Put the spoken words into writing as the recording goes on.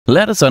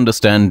Let us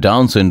understand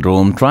Down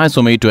syndrome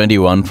trisomy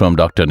 21 from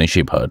Dr.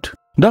 Nishi Bhatt.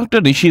 Dr.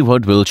 Nishi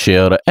Bhatt will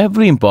share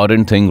every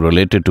important thing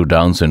related to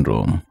Down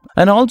syndrome.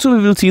 And also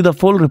we will see the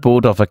full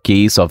report of a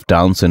case of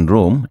Down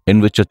syndrome in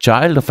which a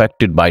child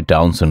affected by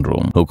Down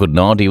syndrome who could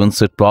not even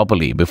sit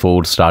properly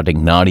before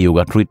starting Naadi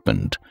Yoga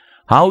treatment.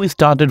 How he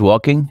started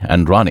walking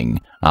and running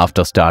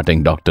after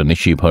starting Dr.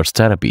 Nishi Bhatt's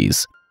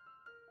therapies.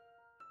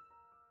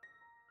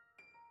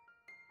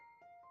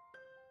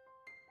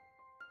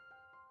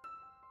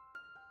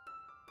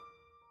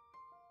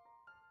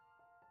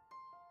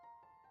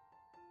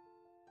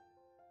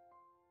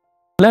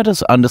 Let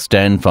us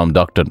understand from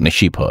Dr.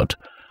 Nishi Bhatt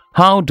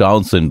how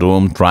Down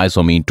syndrome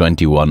trisomy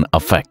 21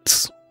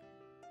 affects.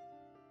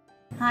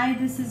 Hi,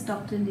 this is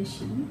Dr.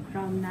 Nishi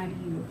from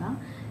Naadi Yoga,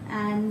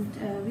 and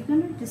we're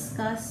going to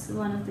discuss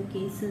one of the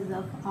cases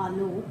of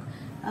Alok.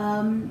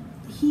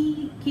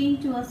 He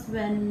came to us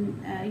when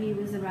he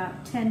was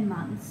about 10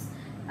 months,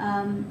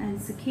 and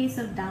it's a case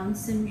of Down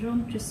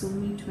syndrome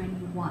trisomy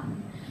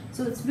 21.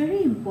 So it's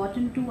very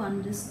important to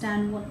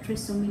understand what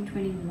trisomy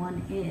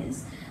 21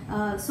 is.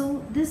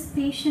 So this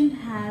patient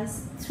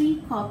has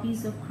 3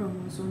 copies of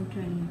chromosome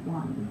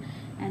 21,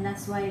 and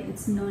that's why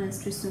it's known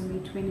as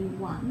trisomy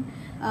 21.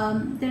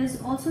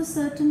 There's also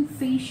certain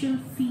facial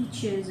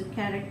features, or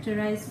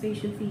characterized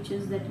facial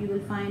features that you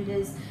will find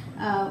is,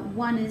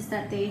 one is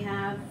that they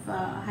have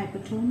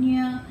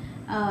hypotonia,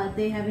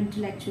 they have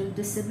intellectual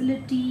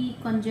disability,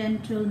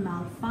 congenital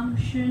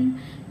malfunction,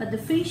 but the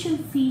facial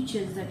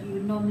features that you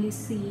would normally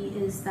see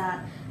is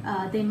that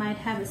they might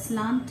have a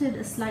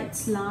slight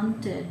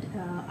slanted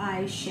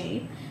eye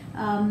shape,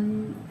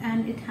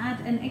 and it had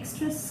an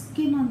extra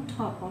skin on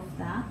top of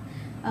that.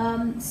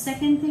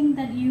 Second thing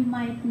that you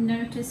might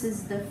notice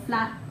is the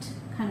flat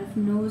kind of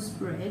nose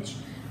bridge,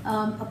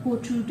 a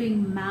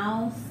protruding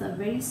mouth, a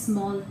very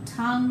small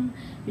tongue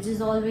which is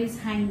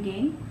always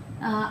hanging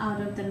out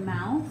of the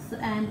mouth,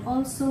 and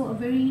also a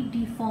very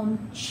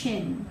deformed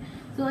chin.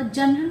 So a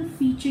general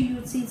feature you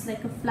would see is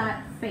like a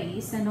flat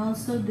face, and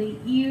also the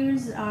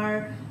ears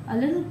are a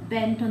little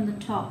bent on the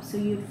top, so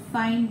you'd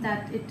find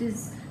that it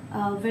is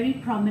very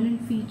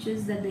prominent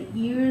features that the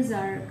ears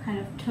are kind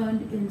of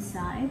turned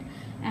inside,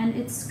 and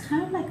it's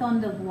kind of like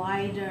on the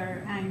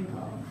wider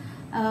angle.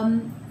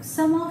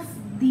 Some of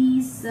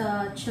these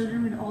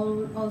children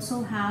would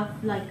also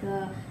have like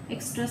a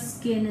extra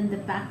skin in the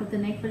back of the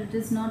neck, but it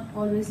is not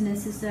always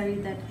necessary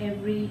that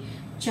every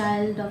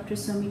child of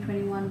trisomy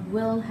 21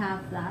 will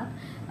have that.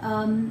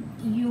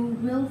 You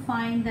will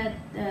find that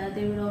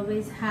they will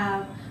always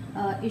have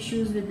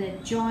issues with their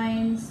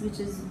joints,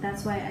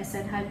 that's why I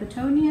said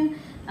hypotonia.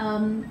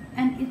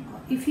 And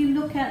if you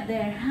look at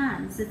their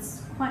hands,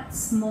 it's quite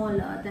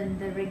smaller than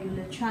the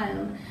regular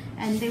child,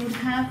 and they would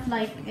have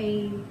like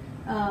a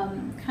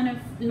kind of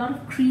a lot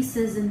of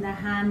creases in the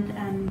hand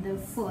and the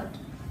foot.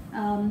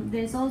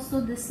 There's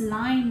also this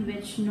line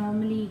which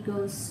normally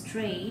goes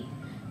straight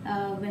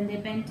when they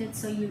bent it,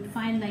 so you'd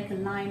find like a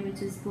line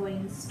which is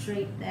going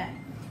straight there.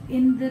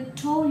 In the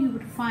toe, you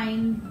would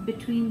find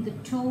between the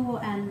toe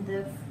and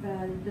the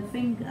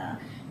finger,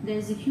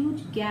 there's a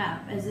huge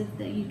gap, as if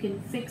that you can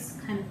fix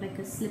kind of like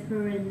a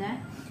slipper in there.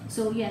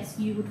 So yes,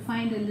 you would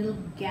find a little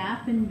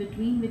gap in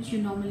between, which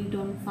you normally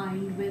don't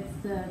find with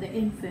the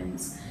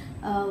infants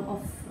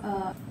of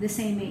the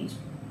same age.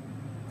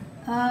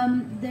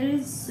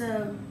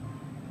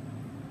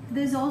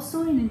 There's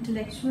also an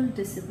intellectual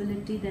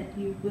disability that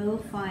you will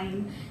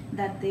find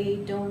that they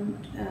don't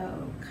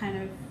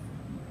kind of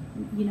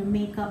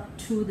make up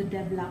to the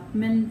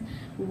development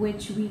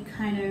which we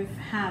kind of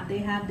have. They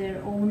have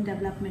their own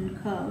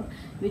development curve,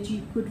 which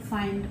you could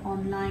find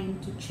online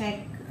to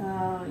check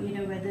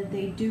whether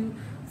they do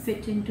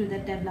fit into the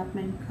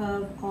development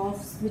curve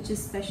which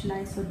is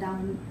specialized for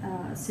Down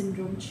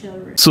syndrome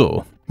children.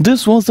 So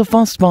this was the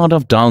first part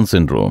of Down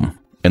syndrome.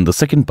 In the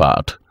second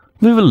part,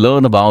 we will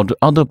learn about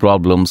other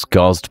problems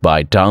caused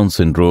by Down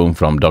syndrome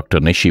from Dr.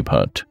 Nishi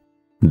Bhatt.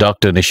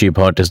 Dr. Nishi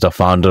Bhatt is the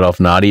founder of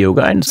Naadi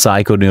Yoga and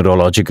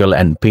psychoneurological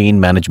and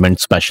pain management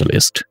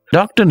specialist.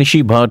 Dr.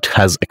 Nishi Bhatt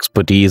has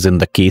expertise in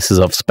the cases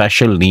of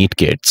special need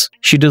kids.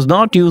 She does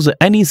not use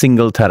any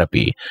single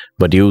therapy,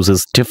 but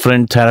uses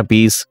different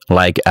therapies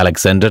like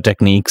Alexander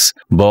techniques,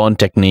 Bourne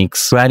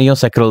techniques,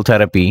 craniosacral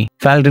therapy,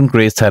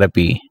 Feldenkrais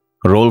therapy,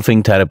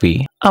 Rolfing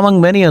therapy, among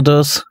many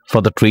others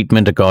for the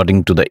treatment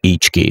according to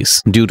each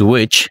case, due to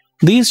which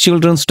these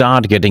children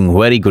start getting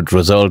very good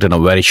result in a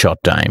very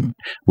short time,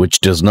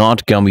 which does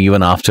not come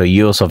even after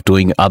years of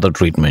doing other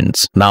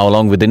treatments. Now,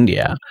 along with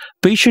India,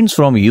 patients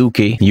from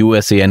UK,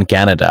 USA and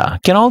Canada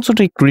can also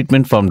take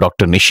treatment from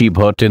Dr. Nishi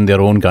Bhatt in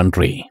their own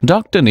country.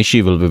 Dr.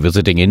 Nishi will be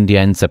visiting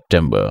India in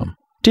September.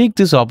 Take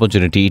this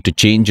opportunity to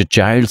change your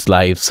child's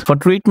lives. For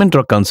treatment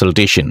or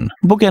consultation,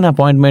 book an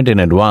appointment in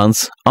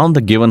advance on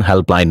the given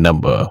helpline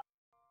number.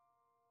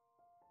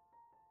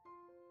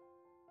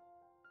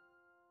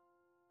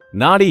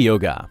 Naadi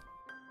Yoga,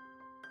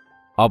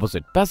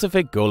 opposite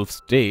Pacific Gulf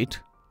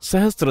State,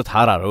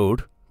 Sahasradhara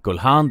Road,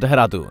 Kulhan,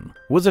 Dehradun.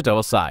 Visit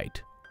our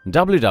site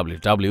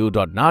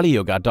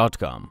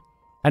www.naadiyoga.com.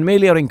 And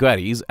mail your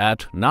inquiries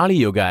at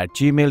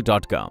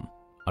naadiyoga@gmail.com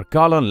or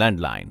call on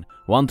landline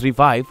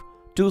 135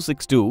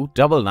 262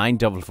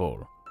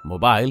 9944,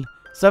 mobile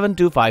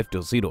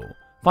 72520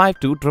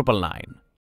 52999.